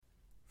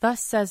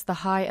Thus says the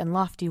high and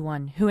lofty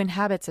one, who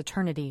inhabits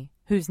eternity,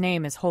 whose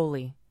name is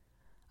holy.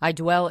 I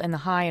dwell in the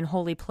high and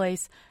holy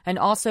place, and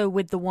also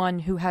with the one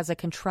who has a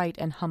contrite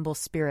and humble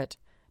spirit,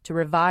 to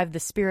revive the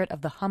spirit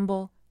of the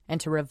humble, and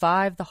to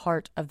revive the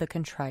heart of the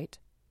contrite.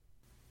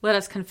 Let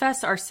us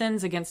confess our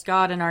sins against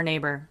God and our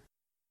neighbor.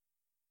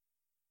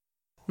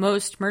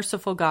 Most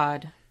merciful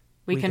God,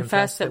 we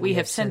confess that we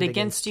have sinned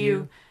against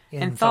you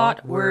in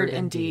thought, word,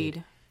 and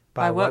deed,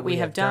 by what we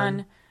have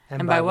done,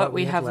 and by what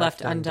we have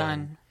left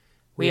undone.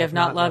 We have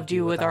not loved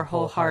you with our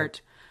whole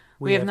heart.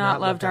 We have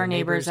not loved our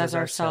neighbors as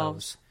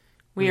ourselves.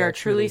 We are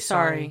truly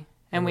sorry,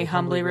 and we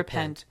humbly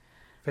repent.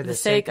 For the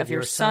sake of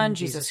your Son,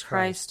 Jesus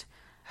Christ,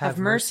 have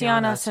mercy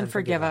on us and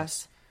forgive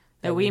us,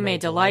 that we may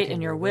delight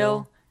in your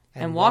will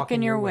and walk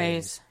in your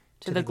ways,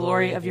 to the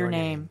glory of your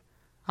name.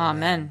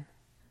 Amen.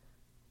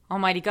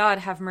 Almighty God,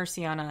 have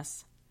mercy on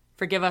us.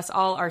 Forgive us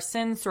all our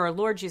sins through our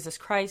Lord Jesus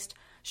Christ.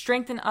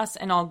 Strengthen us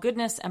in all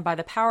goodness, and by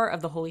the power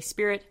of the Holy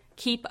Spirit,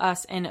 keep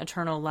us in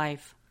eternal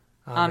life.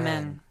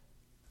 Amen.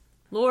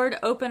 Lord,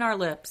 open our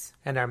lips,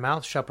 and our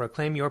mouth shall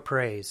proclaim your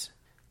praise.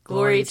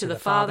 Glory to the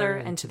Father,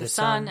 and to the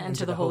Son, and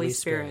to the Holy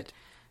Spirit,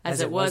 as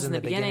it was in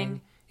the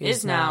beginning,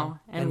 is now,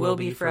 and will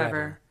be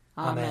forever.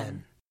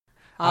 Amen.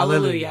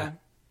 Alleluia.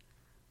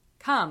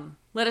 Come,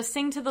 let us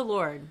sing to the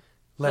Lord.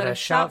 Let us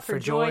shout for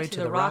joy to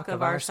the rock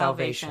of our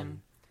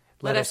salvation.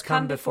 Let us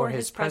come before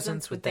his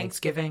presence with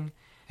thanksgiving,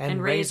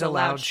 and raise a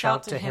loud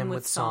shout to him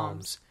with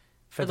psalms.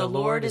 For the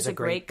Lord is a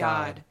great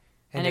God,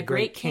 and a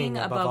great King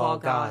above all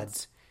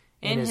gods.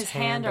 In his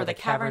hand are the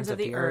caverns of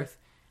the earth,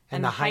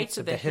 and the heights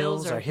of the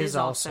hills are his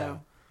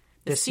also.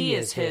 The sea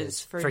is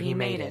his, for he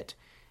made it,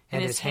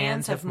 and his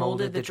hands have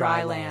molded the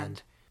dry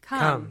land.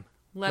 Come,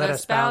 let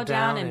us bow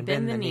down and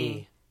bend the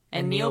knee,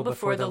 and kneel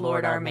before the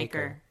Lord our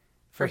Maker.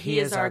 For he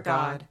is our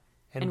God,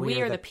 and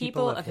we are the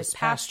people of his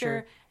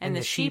pasture and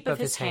the sheep of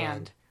his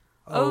hand.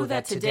 Oh,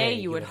 that today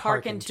you would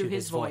hearken to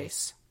his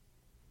voice.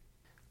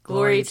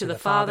 Glory to the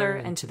Father,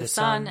 and to the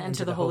Son, and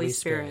to the Holy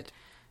Spirit,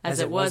 as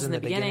it was in the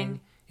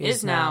beginning,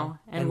 is now,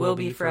 and will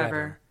be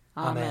forever.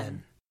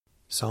 Amen.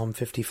 Psalm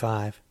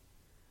 55.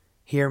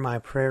 Hear my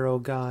prayer, O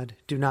God.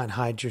 Do not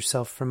hide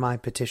yourself from my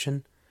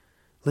petition.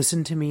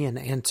 Listen to me and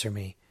answer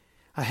me.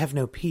 I have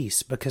no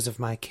peace because of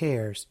my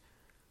cares.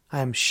 I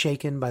am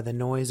shaken by the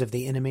noise of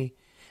the enemy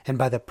and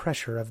by the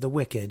pressure of the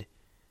wicked.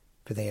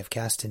 For they have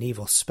cast an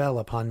evil spell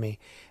upon me,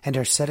 and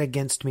are set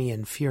against me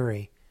in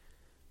fury.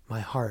 My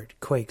heart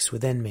quakes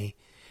within me,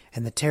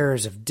 and the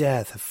terrors of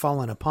death have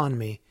fallen upon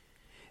me.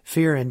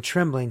 Fear and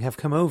trembling have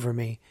come over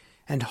me,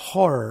 and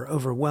horror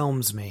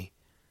overwhelms me.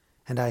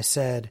 And I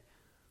said,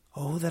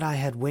 Oh, that I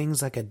had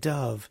wings like a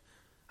dove!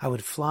 I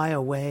would fly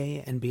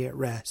away and be at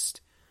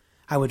rest.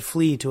 I would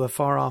flee to a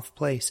far-off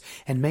place,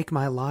 and make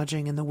my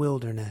lodging in the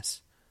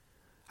wilderness.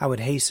 I would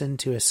hasten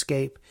to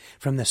escape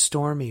from the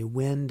stormy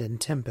wind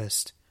and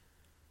tempest.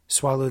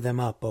 Swallow them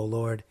up, O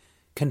Lord,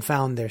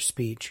 confound their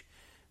speech,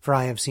 for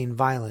I have seen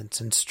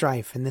violence and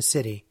strife in the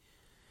city.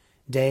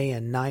 Day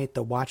and night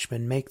the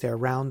watchmen make their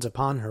rounds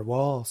upon her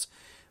walls,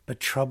 but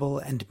trouble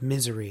and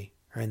misery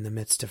are in the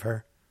midst of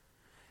her.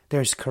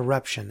 There is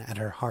corruption at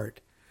her heart.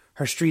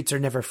 Her streets are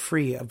never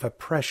free of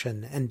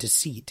oppression and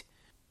deceit.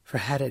 For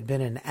had it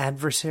been an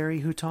adversary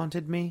who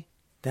taunted me,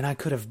 then I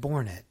could have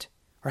borne it.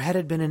 Or had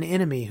it been an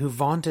enemy who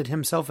vaunted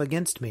himself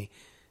against me,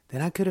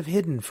 then I could have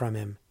hidden from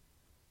him.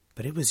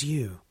 But it was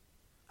you,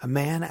 a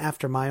man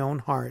after my own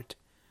heart,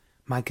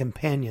 my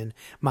companion,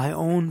 my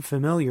own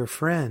familiar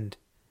friend.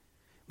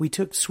 We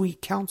took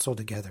sweet counsel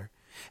together,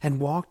 and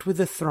walked with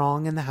the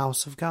throng in the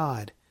house of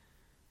God.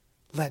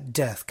 Let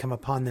death come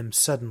upon them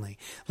suddenly.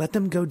 Let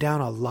them go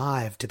down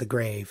alive to the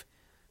grave.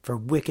 For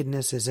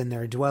wickedness is in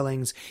their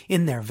dwellings,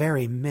 in their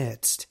very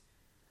midst.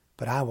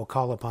 But I will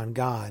call upon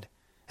God,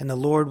 and the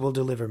Lord will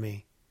deliver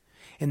me.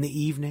 In the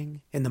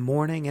evening, in the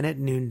morning, and at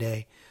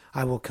noonday,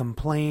 I will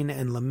complain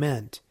and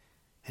lament,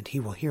 and he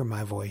will hear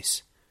my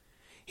voice.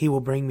 He will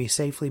bring me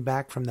safely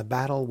back from the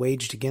battle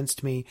waged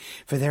against me,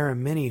 for there are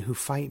many who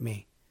fight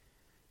me.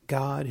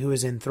 God, who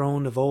is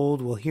enthroned of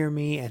old, will hear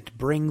me and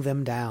bring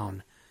them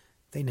down.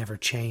 They never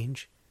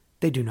change.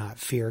 They do not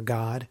fear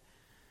God.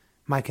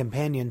 My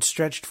companion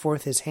stretched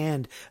forth his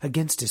hand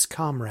against his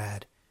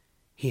comrade.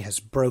 He has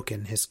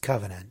broken his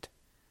covenant.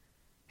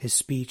 His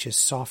speech is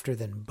softer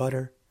than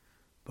butter,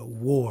 but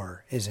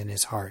war is in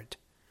his heart.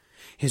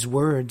 His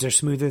words are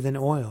smoother than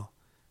oil,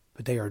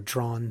 but they are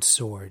drawn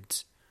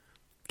swords.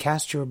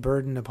 Cast your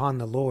burden upon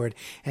the Lord,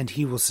 and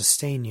he will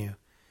sustain you.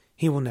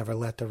 He will never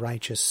let the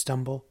righteous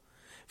stumble.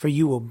 For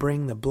you will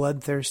bring the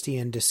bloodthirsty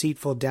and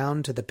deceitful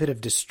down to the pit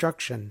of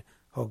destruction,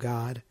 O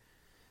God.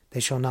 They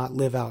shall not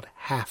live out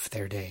half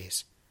their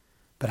days,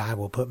 but I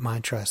will put my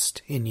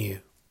trust in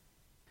you.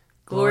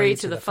 Glory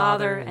to the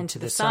Father, and to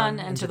the Son,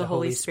 and to the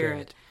Holy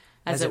Spirit,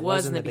 as it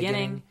was in the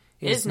beginning,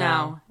 is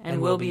now,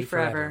 and will be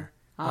forever.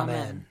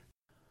 Amen.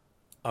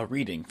 A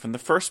reading from the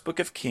first book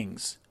of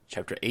Kings,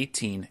 chapter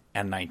 18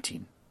 and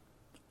 19.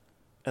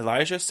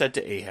 Elijah said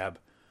to Ahab,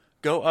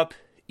 Go up,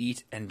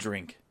 eat and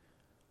drink,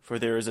 for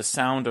there is a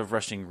sound of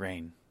rushing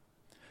rain.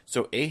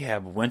 So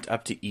Ahab went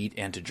up to eat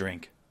and to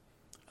drink.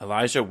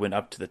 Elijah went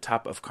up to the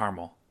top of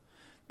Carmel.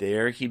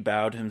 There he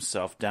bowed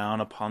himself down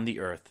upon the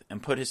earth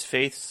and put his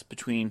face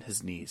between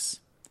his knees.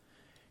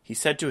 He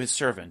said to his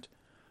servant,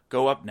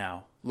 "Go up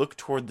now, look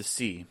toward the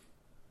sea."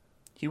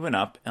 He went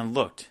up and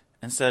looked,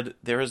 and said,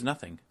 "There is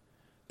nothing."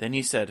 Then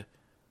he said,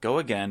 "Go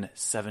again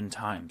 7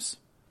 times.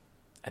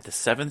 At the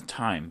 7th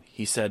time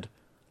he said,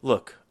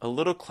 "Look, a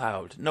little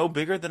cloud, no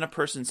bigger than a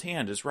person's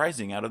hand, is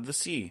rising out of the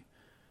sea."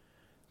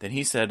 Then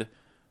he said,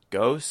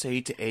 "Go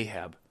say to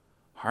Ahab,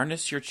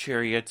 harness your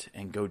chariot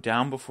and go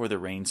down before the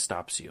rain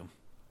stops you."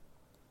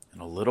 In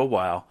a little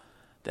while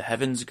the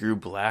heavens grew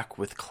black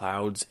with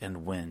clouds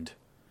and wind.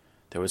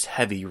 There was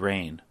heavy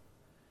rain.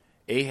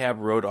 Ahab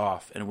rode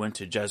off and went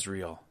to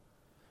Jezreel.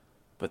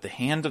 But the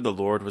hand of the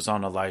Lord was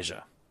on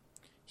Elijah.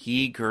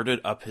 He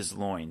girded up his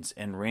loins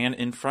and ran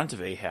in front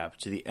of Ahab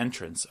to the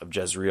entrance of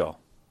Jezreel.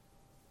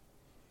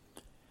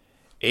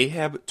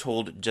 Ahab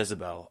told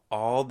Jezebel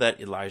all that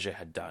Elijah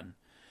had done,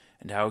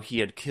 and how he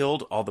had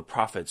killed all the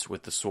prophets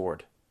with the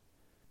sword.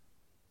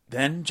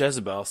 Then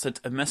Jezebel sent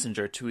a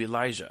messenger to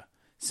Elijah,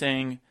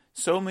 saying,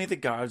 "So may the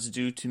gods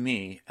do to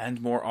me,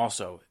 and more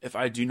also, if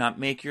I do not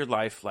make your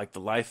life like the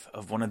life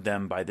of one of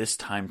them by this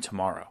time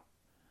tomorrow."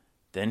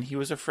 Then he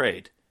was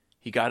afraid.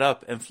 He got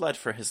up and fled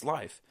for his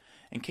life,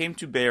 and came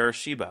to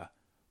Beersheba,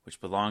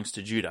 which belongs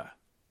to Judah.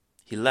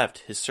 He left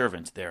his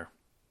servant there.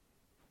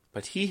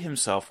 But he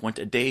himself went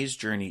a day's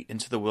journey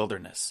into the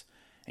wilderness,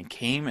 and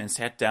came and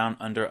sat down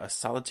under a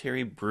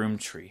solitary broom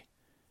tree.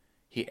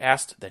 He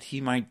asked that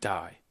he might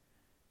die.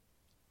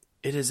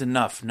 "It is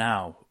enough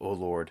now, O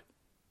Lord.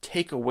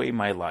 Take away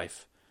my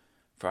life,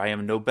 for I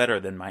am no better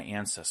than my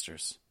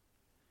ancestors."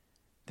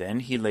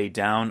 Then he lay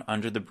down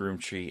under the broom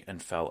tree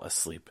and fell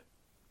asleep.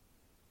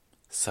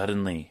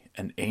 Suddenly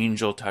an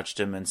angel touched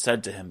him and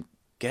said to him,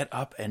 "Get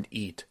up and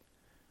eat."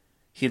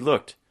 He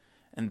looked,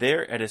 and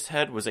there at his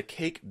head was a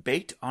cake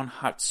baked on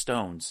hot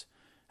stones,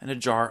 and a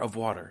jar of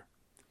water.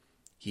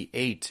 He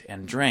ate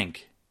and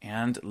drank,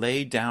 and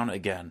lay down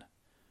again.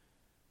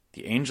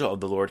 The angel of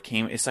the Lord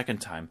came a second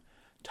time,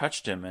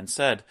 touched him, and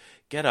said,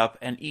 "Get up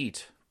and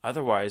eat,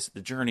 otherwise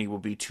the journey will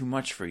be too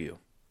much for you."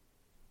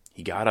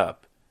 He got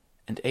up,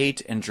 and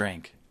ate and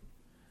drank.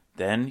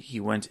 Then he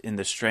went in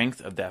the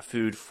strength of that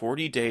food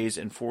 40 days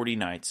and 40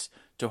 nights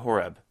to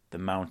Horeb, the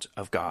mount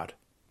of God.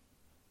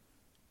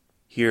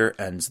 Here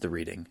ends the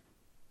reading.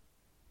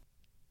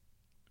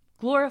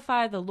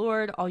 Glorify the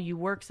Lord, all you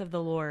works of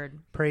the Lord.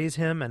 Praise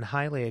him and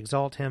highly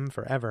exalt him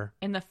forever.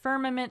 In the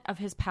firmament of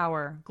his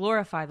power,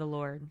 glorify the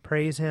Lord.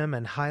 Praise him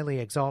and highly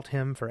exalt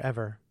him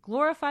forever.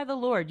 Glorify the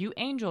Lord, you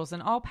angels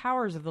and all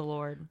powers of the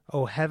Lord.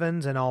 O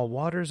heavens and all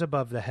waters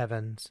above the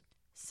heavens.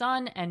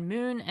 Sun and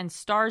moon and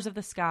stars of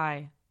the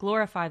sky,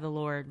 glorify the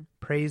Lord.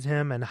 Praise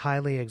him and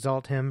highly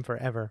exalt him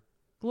forever.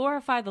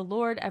 Glorify the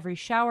Lord, every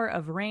shower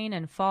of rain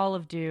and fall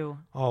of dew.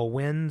 All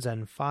winds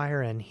and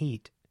fire and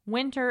heat.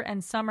 Winter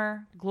and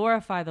summer,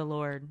 glorify the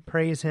Lord.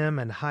 Praise him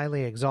and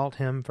highly exalt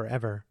him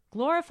forever.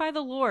 Glorify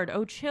the Lord,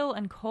 O chill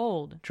and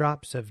cold.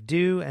 Drops of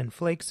dew and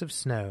flakes of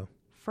snow.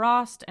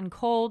 Frost and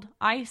cold,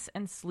 ice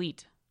and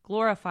sleet,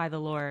 glorify the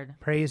Lord.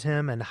 Praise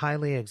him and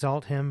highly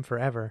exalt him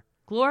forever.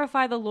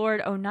 Glorify the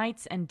Lord, O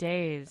nights and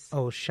days.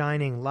 O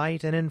shining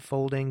light and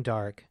enfolding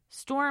dark.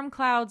 Storm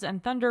clouds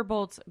and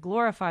thunderbolts,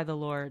 glorify the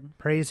Lord.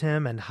 Praise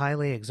him and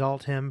highly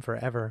exalt him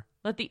forever.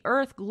 Let the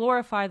earth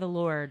glorify the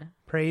Lord.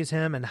 Praise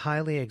him and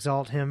highly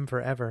exalt him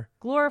forever.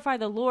 Glorify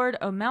the Lord,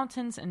 O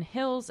mountains and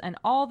hills, and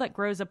all that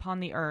grows upon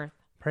the earth.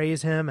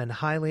 Praise him and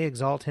highly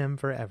exalt him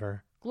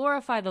forever.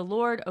 Glorify the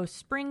Lord, O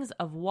springs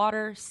of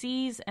water,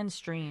 seas and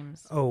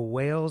streams. O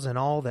whales and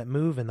all that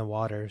move in the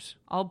waters.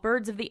 All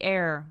birds of the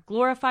air,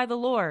 glorify the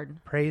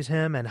Lord. Praise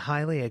him and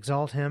highly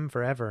exalt him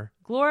forever.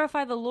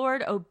 Glorify the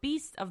Lord, O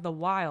beasts of the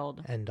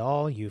wild. And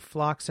all you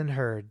flocks and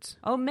herds.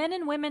 O men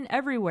and women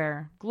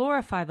everywhere,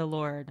 glorify the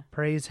Lord.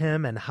 Praise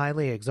him and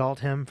highly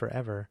exalt him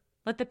forever.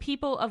 Let the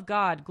people of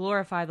God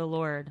glorify the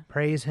Lord.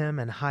 Praise him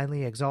and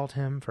highly exalt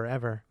him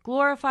forever.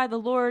 Glorify the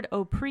Lord,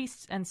 O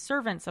priests and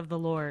servants of the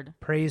Lord.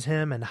 Praise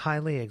him and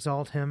highly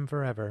exalt him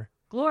forever.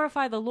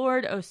 Glorify the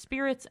Lord, O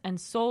spirits and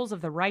souls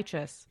of the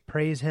righteous.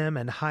 Praise him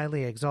and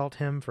highly exalt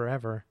him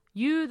forever.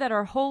 You that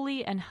are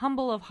holy and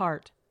humble of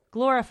heart,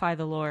 glorify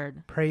the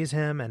Lord. Praise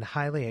him and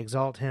highly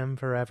exalt him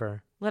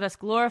forever. Let us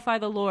glorify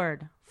the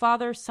Lord,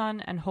 Father,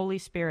 Son, and Holy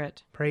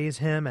Spirit. Praise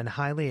him and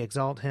highly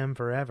exalt him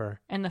forever.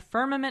 In the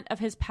firmament of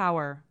his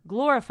power,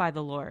 glorify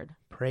the Lord.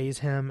 Praise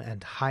him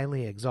and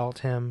highly exalt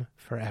him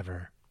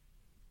forever.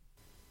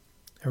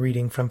 A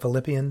reading from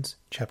Philippians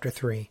chapter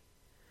 3.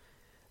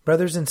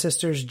 Brothers and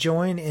sisters,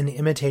 join in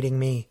imitating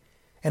me,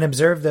 and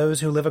observe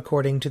those who live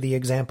according to the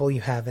example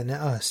you have in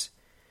us.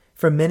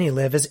 For many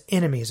live as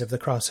enemies of the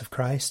cross of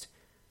Christ.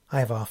 I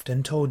have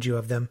often told you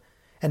of them,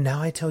 and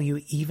now I tell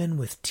you even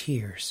with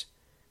tears.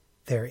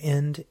 Their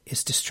end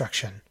is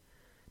destruction.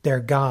 Their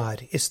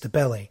God is the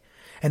belly,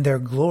 and their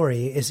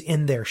glory is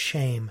in their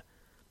shame.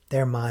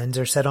 Their minds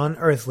are set on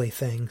earthly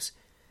things,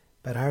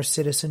 but our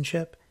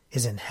citizenship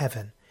is in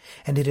heaven,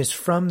 and it is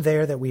from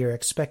there that we are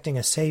expecting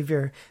a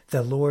Savior,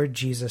 the Lord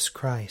Jesus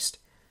Christ.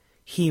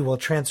 He will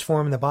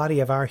transform the body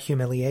of our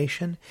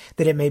humiliation,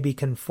 that it may be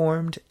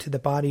conformed to the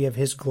body of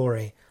his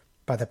glory,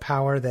 by the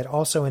power that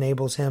also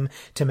enables him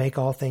to make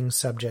all things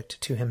subject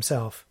to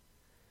himself.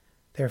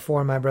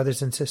 Therefore, my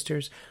brothers and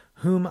sisters,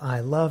 whom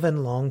I love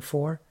and long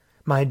for,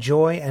 my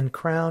joy and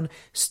crown,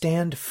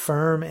 stand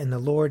firm in the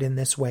Lord in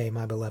this way,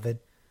 my beloved.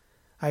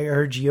 I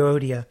urge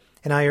Euodia,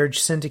 and I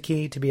urge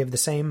Syntyche to be of the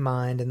same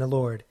mind in the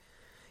Lord.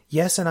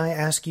 Yes, and I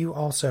ask you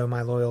also,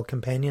 my loyal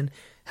companion,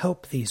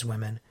 help these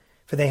women,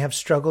 for they have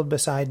struggled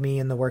beside me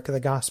in the work of the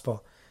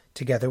gospel,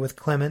 together with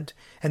Clement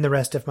and the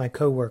rest of my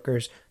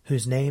co-workers,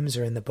 whose names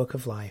are in the book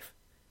of life.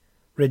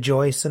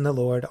 Rejoice in the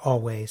Lord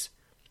always.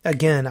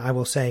 Again I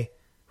will say,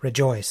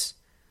 rejoice.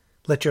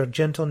 Let your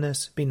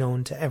gentleness be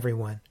known to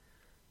everyone.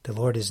 The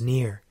Lord is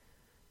near.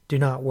 Do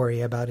not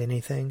worry about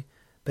anything,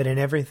 but in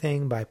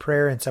everything by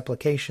prayer and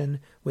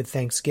supplication, with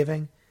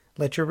thanksgiving,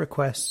 let your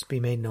requests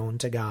be made known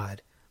to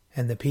God.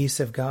 And the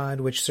peace of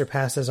God, which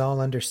surpasses all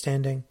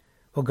understanding,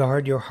 will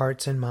guard your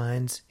hearts and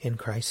minds in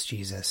Christ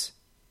Jesus.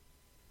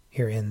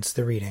 Here ends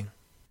the reading.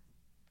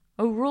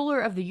 O ruler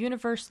of the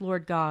universe,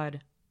 Lord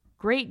God,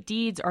 great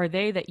deeds are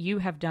they that you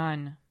have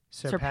done,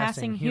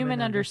 surpassing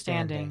human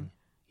understanding.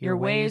 Your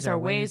ways are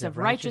ways of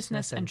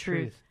righteousness and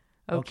truth,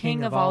 O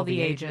King of all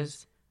the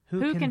ages.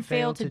 Who can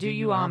fail to do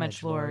you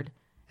homage, Lord,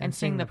 and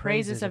sing the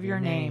praises of your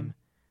name?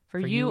 For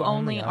you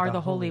only are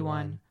the Holy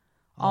One.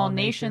 All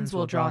nations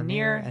will draw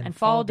near and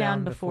fall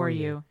down before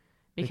you,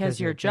 because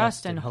your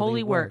just and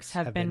holy works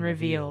have been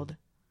revealed.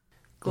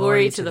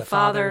 Glory to the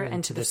Father,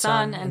 and to the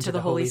Son, and to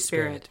the Holy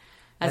Spirit,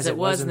 as it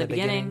was in the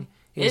beginning,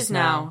 is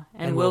now,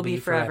 and will be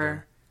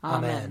forever.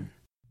 Amen.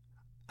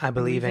 I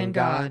believe in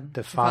God,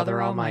 the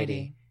Father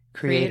Almighty,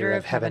 creator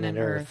of heaven and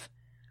earth.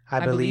 I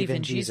believe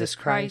in Jesus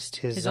Christ,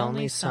 his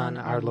only Son,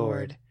 our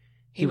Lord.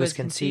 He was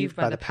conceived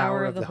by the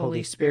power of the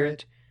Holy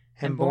Spirit,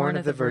 and born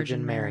of the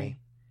Virgin Mary.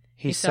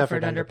 He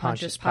suffered under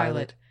Pontius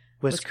Pilate,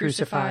 was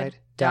crucified,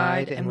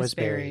 died, and was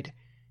buried.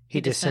 He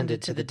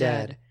descended to the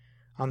dead.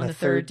 On the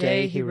third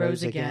day he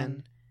rose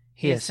again.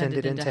 He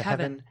ascended into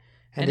heaven,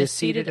 and is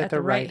seated at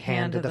the right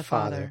hand of the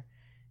Father.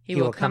 He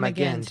will come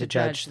again to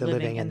judge the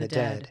living and the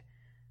dead.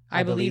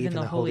 I believe in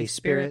the Holy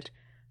Spirit,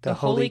 the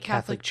Holy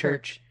Catholic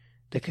Church,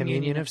 the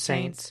communion of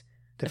saints,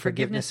 the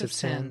forgiveness of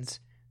sins,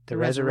 the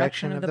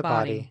resurrection of the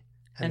body,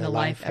 and the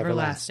life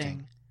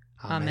everlasting.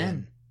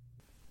 Amen.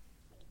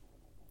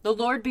 The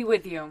Lord be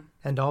with you.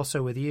 And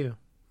also with you.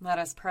 Let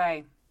us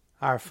pray.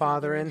 Our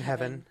Father in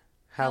heaven,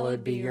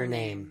 hallowed be your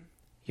name.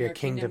 Your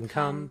kingdom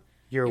come,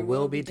 your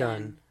will be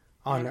done,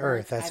 on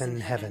earth as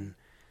in heaven.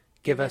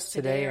 Give us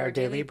today our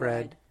daily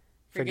bread.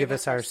 Forgive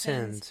us our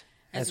sins,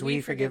 as we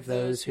forgive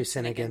those who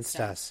sin against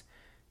us.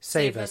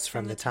 Save us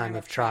from the time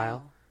of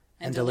trial,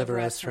 and deliver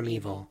us from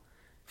evil.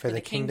 For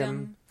the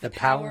kingdom, the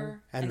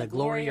power, and the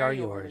glory are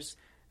yours,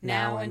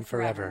 now and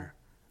forever.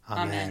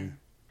 Amen.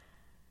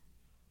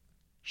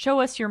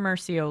 Show us your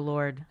mercy, O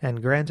Lord.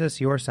 And grant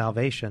us your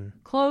salvation.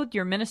 Clothe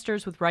your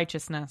ministers with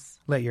righteousness.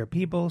 Let your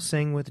people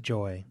sing with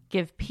joy.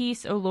 Give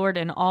peace, O Lord,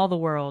 in all the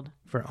world.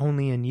 For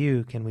only in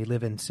you can we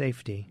live in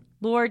safety.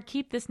 Lord,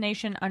 keep this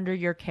nation under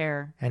your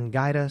care. And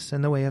guide us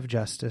in the way of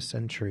justice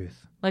and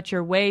truth. Let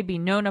your way be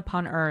known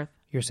upon earth.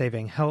 Your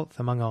saving health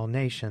among all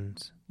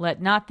nations.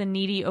 Let not the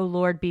needy, O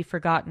Lord, be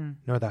forgotten.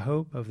 Nor the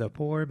hope of the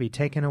poor be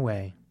taken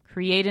away.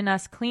 Create in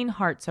us clean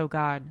hearts, O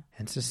God.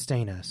 And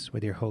sustain us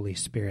with your Holy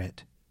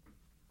Spirit.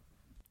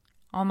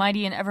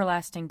 Almighty and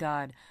everlasting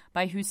God,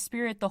 by whose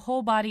Spirit the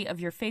whole body of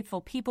your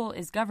faithful people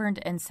is governed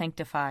and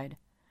sanctified,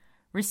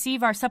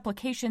 receive our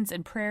supplications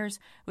and prayers,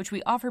 which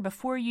we offer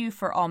before you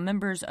for all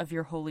members of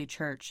your holy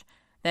church,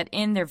 that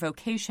in their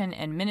vocation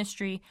and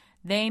ministry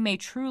they may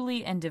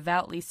truly and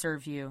devoutly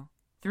serve you.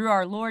 Through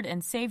our Lord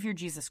and Savior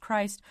Jesus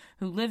Christ,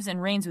 who lives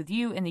and reigns with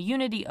you in the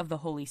unity of the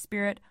Holy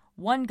Spirit,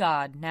 one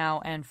God, now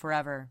and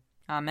forever.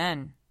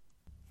 Amen.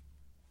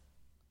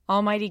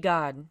 Almighty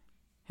God,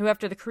 who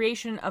after the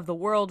creation of the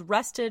world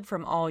rested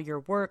from all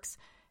your works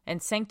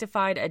and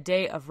sanctified a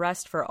day of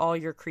rest for all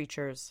your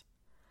creatures,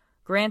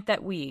 grant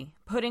that we,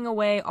 putting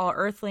away all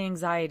earthly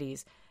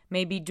anxieties,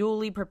 may be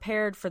duly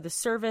prepared for the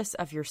service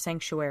of your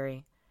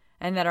sanctuary,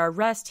 and that our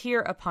rest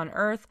here upon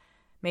earth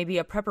may be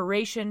a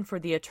preparation for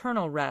the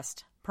eternal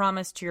rest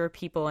promised to your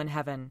people in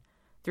heaven,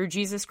 through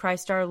Jesus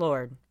Christ our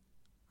Lord.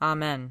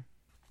 Amen.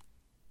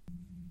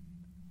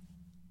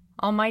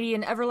 Almighty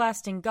and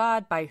everlasting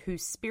God, by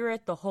whose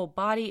Spirit the whole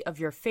body of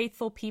your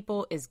faithful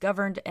people is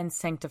governed and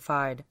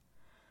sanctified,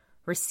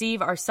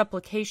 receive our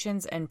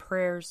supplications and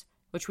prayers,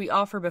 which we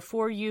offer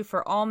before you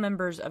for all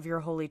members of your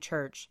holy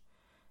church,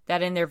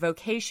 that in their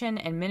vocation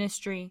and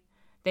ministry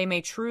they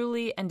may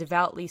truly and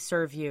devoutly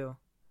serve you.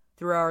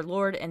 Through our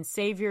Lord and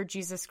Savior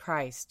Jesus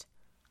Christ.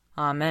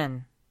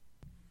 Amen.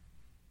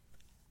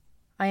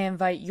 I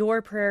invite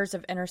your prayers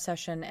of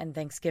intercession and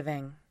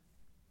thanksgiving.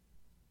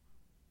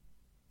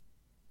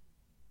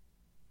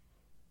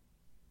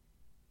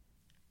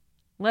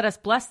 Let us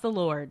bless the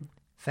Lord.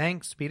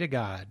 Thanks be to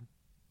God.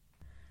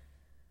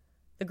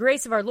 The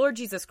grace of our Lord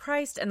Jesus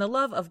Christ and the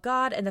love of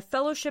God and the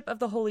fellowship of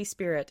the Holy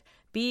Spirit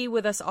be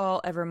with us all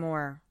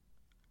evermore.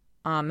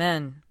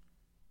 Amen.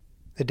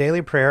 The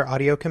Daily Prayer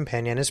audio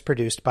companion is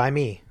produced by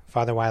me,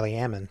 Father Wiley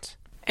Ammons.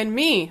 And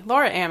me,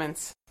 Laura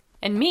Ammons.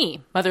 And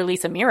me, Mother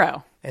Lisa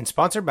Meirow. And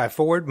sponsored by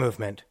Forward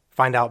Movement.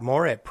 Find out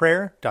more at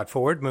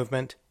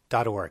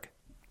prayer.forwardmovement.org.